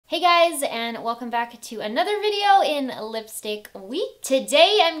Hey guys, and welcome back to another video in Lipstick Week.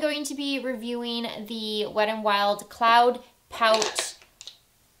 Today I'm going to be reviewing the Wet n Wild Cloud Pout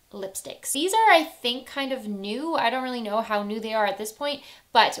lipsticks. These are, I think, kind of new. I don't really know how new they are at this point,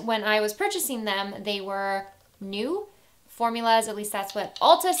 but when I was purchasing them, they were new formulas. At least that's what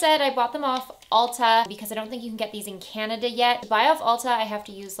Ulta said. I bought them off Ulta because I don't think you can get these in Canada yet. To buy off Ulta, I have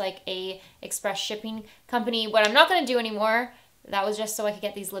to use like a express shipping company. What I'm not going to do anymore, that was just so I could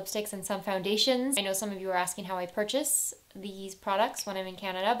get these lipsticks and some foundations. I know some of you are asking how I purchase these products when I'm in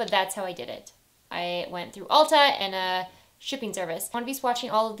Canada, but that's how I did it. I went through Ulta and a shipping service. I want to be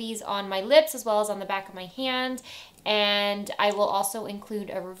swatching all of these on my lips as well as on the back of my hand, and I will also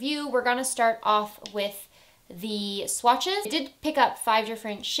include a review. We're going to start off with the swatches. I did pick up 5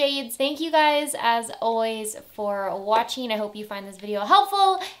 different shades. Thank you guys, as always, for watching. I hope you find this video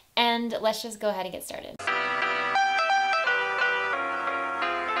helpful, and let's just go ahead and get started.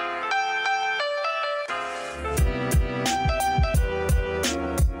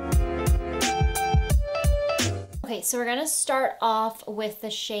 Okay, so we're gonna start off with the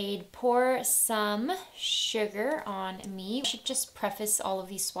shade Pour Some Sugar on Me. I should just preface all of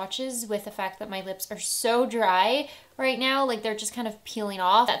these swatches with the fact that my lips are so dry right now, like they're just kind of peeling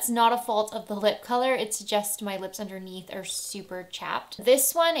off. That's not a fault of the lip color, it's just my lips underneath are super chapped.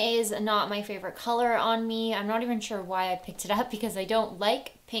 This one is not my favorite color on me. I'm not even sure why I picked it up because I don't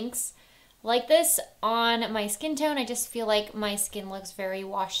like pinks like this on my skin tone. I just feel like my skin looks very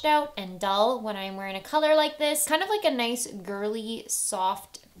washed out and dull when I'm wearing a color like this. Kind of like a nice girly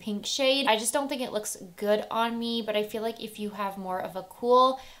soft pink shade. I just don't think it looks good on me, but I feel like if you have more of a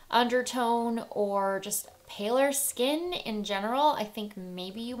cool undertone or just paler skin in general, I think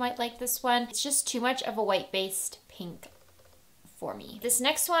maybe you might like this one. It's just too much of a white-based pink for me. This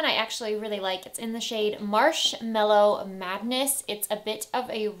next one I actually really like. It's in the shade Marshmallow Madness. It's a bit of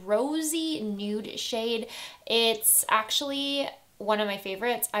a rosy nude shade. It's actually one of my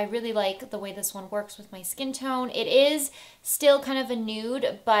favorites. I really like the way this one works with my skin tone. It is still kind of a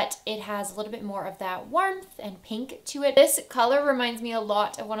nude, but it has a little bit more of that warmth and pink to it. This color reminds me a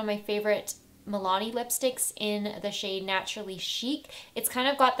lot of one of my favorite Milani lipsticks in the shade Naturally Chic. It's kind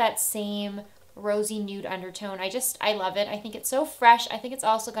of got that same rosy nude undertone. I love it. I think it's so fresh. I think it's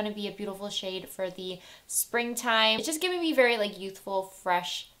also going to be a beautiful shade for the springtime. It's just giving me very like youthful,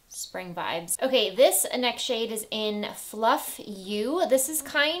 fresh spring vibes. Okay, this next shade is in Fluff You. This is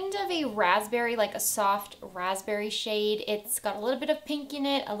kind of a raspberry, like a soft raspberry shade. It's got a little bit of pink in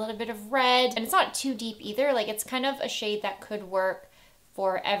it, a little bit of red, and it's not too deep either. Like it's kind of a shade that could work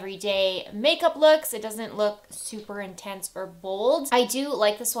for everyday makeup looks. It doesn't look super intense or bold. I do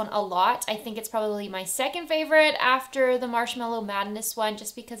like this one a lot. I think it's probably my second favorite after the Marshmallow Madness one,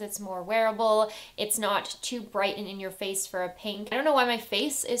 just because it's more wearable. It's not too bright and in your face for a pink. I don't know why my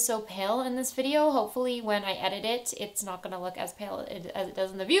face is so pale in this video. Hopefully when I edit it, it's not gonna look as pale as it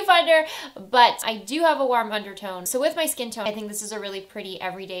does in the viewfinder, but I do have a warm undertone. So with my skin tone, I think this is a really pretty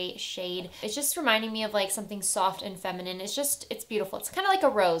everyday shade. It's just reminding me of like something soft and feminine. It's beautiful. It's kind of like a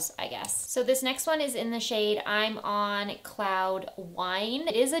rose, I guess. So this next one is in the shade I'm on Cloud Wine.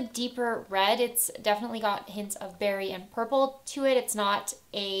 It is a deeper red. It's definitely got hints of berry and purple to it. It's not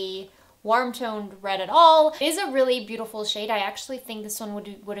a warm toned red at all. It is a really beautiful shade. I actually think this one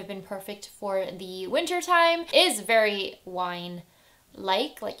would have been perfect for the winter time. It is very wine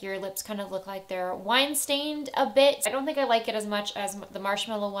like your lips kind of look like they're wine stained a bit. I don't think I like it as much as the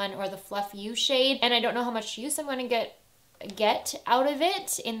Marshmallow one or the Fluff You shade, and I don't know how much use I'm going to get out of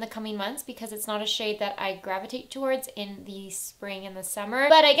it in the coming months because it's not a shade that I gravitate towards in the spring and the summer.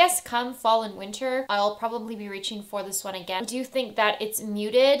 But I guess come fall and winter, I'll probably be reaching for this one again. I do think that its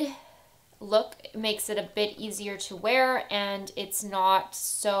muted look makes it a bit easier to wear, and it's not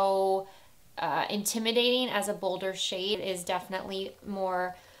so intimidating as a bolder shade. It is definitely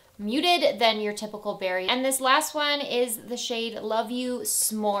more muted than your typical berry. And this last one is the shade Love You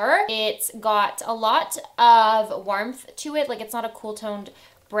Smore. It's got a lot of warmth to it. Like it's not a cool toned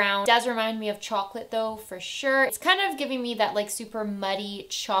brown. It does remind me of chocolate though, for sure. It's kind of giving me that like super muddy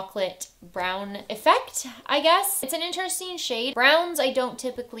chocolate brown effect, I guess. It's an interesting shade. Browns I don't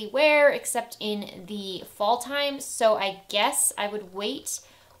typically wear except in the fall time, so I guess I would wait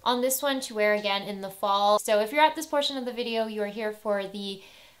on this one to wear again in the fall. So if you're at this portion of the video, you are here for the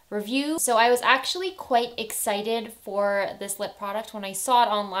review. So I was actually quite excited for this lip product when I saw it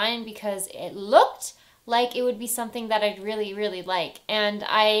online because it looked like it would be something that I'd really like. And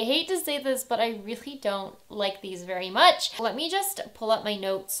I hate to say this, but I really don't like these very much. Let me just pull up my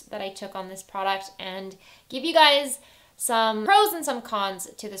notes that I took on this product and give you guys some pros and some cons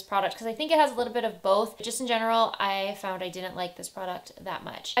to this product because I think it has a little bit of both. Just in general, I found I didn't like this product that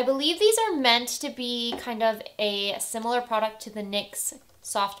much. I believe these are meant to be kind of a similar product to the NYX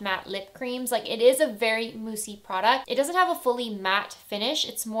soft matte lip creams. Like, it is a very moussey product. It doesn't have a fully matte finish.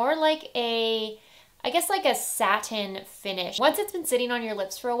 It's more like a, I guess like a satin finish. Once it's been sitting on your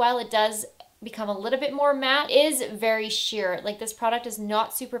lips for a while, it does become a little bit more matte. It is very sheer. Like, this product is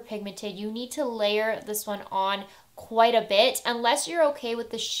not super pigmented. You need to layer this one on quite a bit unless you're okay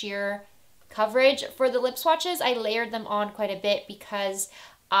with the sheer coverage. For the lip swatches, I layered them on quite a bit because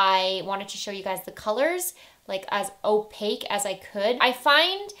I wanted to show you guys the colors like as opaque as I could. I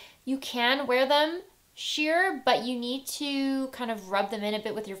find you can wear them sheer, but you need to kind of rub them in a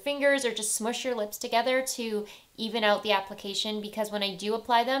bit with your fingers or just smush your lips together to even out the application, because when I do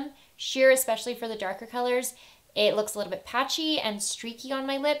apply them sheer, especially for the darker colors, it looks a little bit patchy and streaky on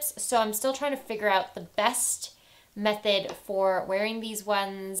my lips. So I'm still trying to figure out the best method for wearing these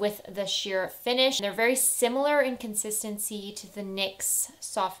ones with the sheer finish. They're very similar in consistency to the NYX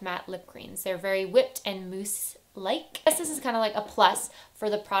soft matte lip creams. They're very whipped and mousse-like. I guess this is kind of like a plus for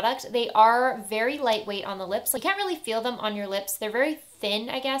the product. They are very lightweight on the lips. Like, you can't really feel them on your lips. They're very thin,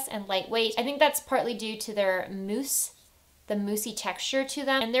 I guess, and lightweight. I think that's partly due to their mousse, the moussey texture to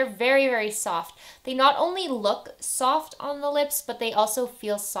them, and they're very, very soft. They not only look soft on the lips, but they also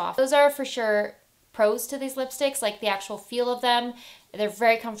feel soft. Those are for sure pros to these lipsticks, like the actual feel of them. They're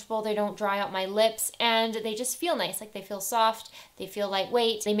very comfortable, they don't dry out my lips, and they just feel nice. Like, they feel soft, they feel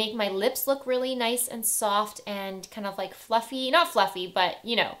lightweight. They make my lips look really nice and soft and kind of like fluffy, not fluffy, but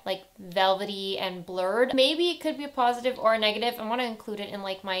you know, like velvety and blurred. Maybe it could be a positive or a negative. I want to include it in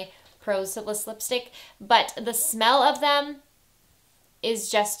like my pros to this lipstick, but the smell of them is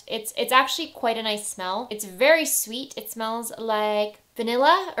just, it's actually quite a nice smell. It's very sweet. It smells like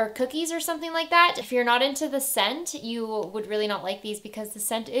vanilla or cookies or something like that. If you're not into the scent, you would really not like these because the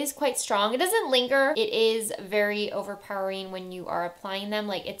scent is quite strong. It doesn't linger. It is very overpowering when you are applying them.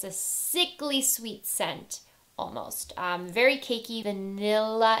 Like, it's a sickly sweet scent almost. Very cakey,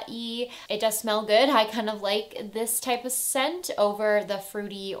 vanilla-y. It does smell good. I kind of like this type of scent over the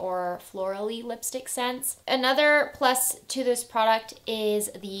fruity or florally lipstick scents. Another plus to this product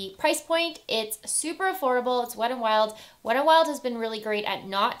is the price point. It's super affordable. It's Wet n Wild. Wet n Wild has been really great at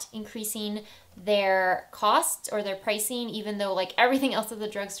not increasing their costs or their pricing, even though like everything else at the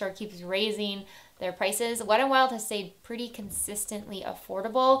drugstore keeps raising their prices. Wet n Wild has stayed pretty consistently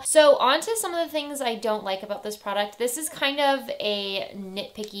affordable. So on to some of the things I don't like about this product. This is kind of a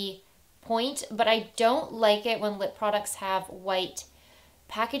nitpicky point, but I don't like it when lip products have white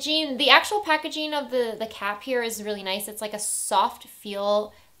packaging. The actual packaging of the cap here is really nice. It's like a soft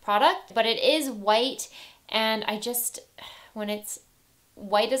feel product, but it is white, and I just, when it's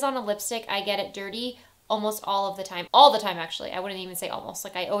white is on a lipstick, I get it dirty almost all of the time. All the time, actually. I wouldn't even say almost.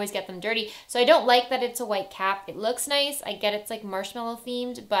 Like, I always get them dirty. So I don't like that it's a white cap. It looks nice. I get it's like marshmallow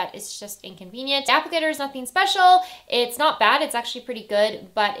themed, but it's just inconvenient. The applicator is nothing special. It's not bad. It's actually pretty good,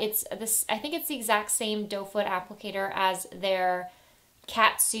 but it's this, I think it's the exact same doe foot applicator as their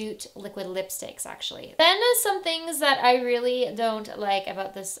Catsuit liquid lipsticks, actually. Then some things that I really don't like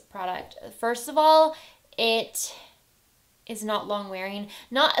about this product. First of all, it is not long wearing.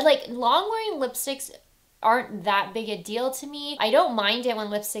 Not like long wearing lipsticks aren't that big a deal to me. I don't mind it when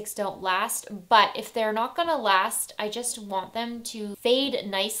lipsticks don't last, but if they're not gonna last, I just want them to fade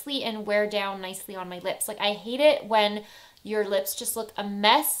nicely and wear down nicely on my lips. Like, I hate it when your lips just look a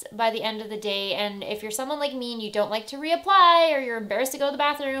mess by the end of the day, and if you're someone like me and you don't like to reapply, or you're embarrassed to go to the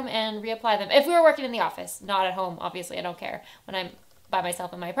bathroom and reapply them. If we were working in the office, not at home, obviously, I don't care when I'm by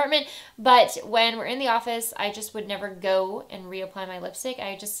myself in my apartment, but when we're in the office, I just would never go and reapply my lipstick.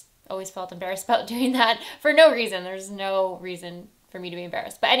 I just always felt embarrassed about doing that for no reason. There's no reason for me to be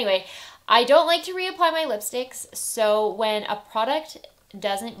embarrassed. But anyway, I don't like to reapply my lipsticks, so when a product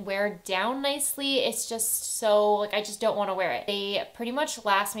doesn't wear down nicely, it's just so, like, I just don't want to wear it. They pretty much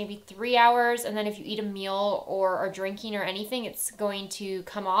last maybe 3 hours, and then if you eat a meal or are drinking or anything, it's going to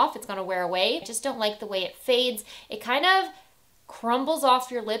come off. It's going to wear away. I just don't like the way it fades. It kind of crumbles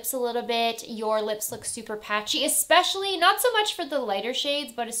off your lips a little bit. Your lips look super patchy, especially, not so much for the lighter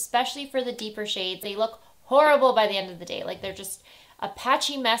shades, but especially for the deeper shades. They look horrible by the end of the day. Like, they're just a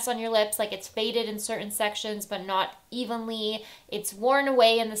patchy mess on your lips. Like, it's faded in certain sections, but not evenly. It's worn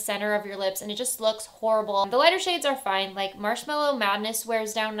away in the center of your lips, and it just looks horrible. The lighter shades are fine. Like, Marshmallow Madness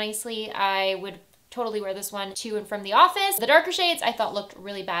wears down nicely. I would totally wear this one to and from the office. The darker shades I thought looked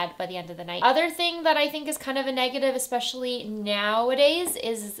really bad by the end of the night. Other thing that I think is kind of a negative, especially nowadays,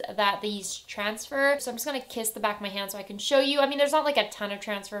 is that these transfer. So I'm just gonna kiss the back of my hand so I can show you. I mean, there's not like a ton of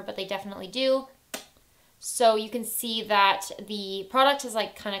transfer, but they definitely do. So you can see that the product has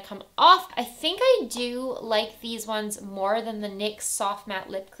like kind of come off. I think I do like these ones more than the NYX Soft Matte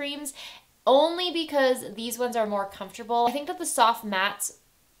Lip Creams, only because these ones are more comfortable. I think that the soft mattes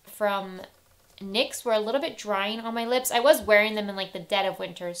from NYX were a little bit drying on my lips. I was wearing them in like the dead of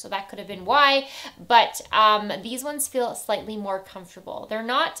winter, so that could have been why, but these ones feel slightly more comfortable. They're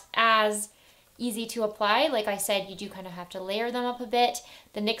not as easy to apply. Like I said, you do kind of have to layer them up a bit.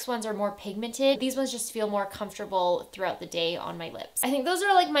 The NYX ones are more pigmented. These ones just feel more comfortable throughout the day on my lips. I think those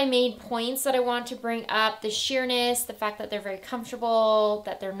are like my main points that I want to bring up. The sheerness, the fact that they're very comfortable,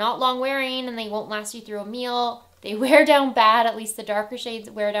 that they're not long wearing and they won't last you through a meal. They wear down bad, at least the darker shades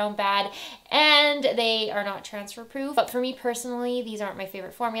wear down bad, and they are not transfer proof. But for me personally, these aren't my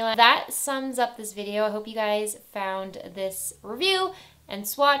favorite formula. That sums up this video. I hope you guys found this review and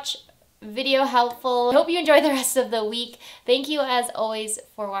swatch video helpful. I hope you enjoy the rest of the week. Thank you as always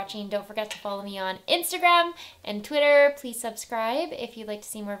for watching. Don't forget to follow me on Instagram and Twitter. Please subscribe if you'd like to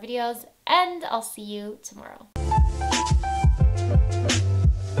see more videos, and I'll see you tomorrow.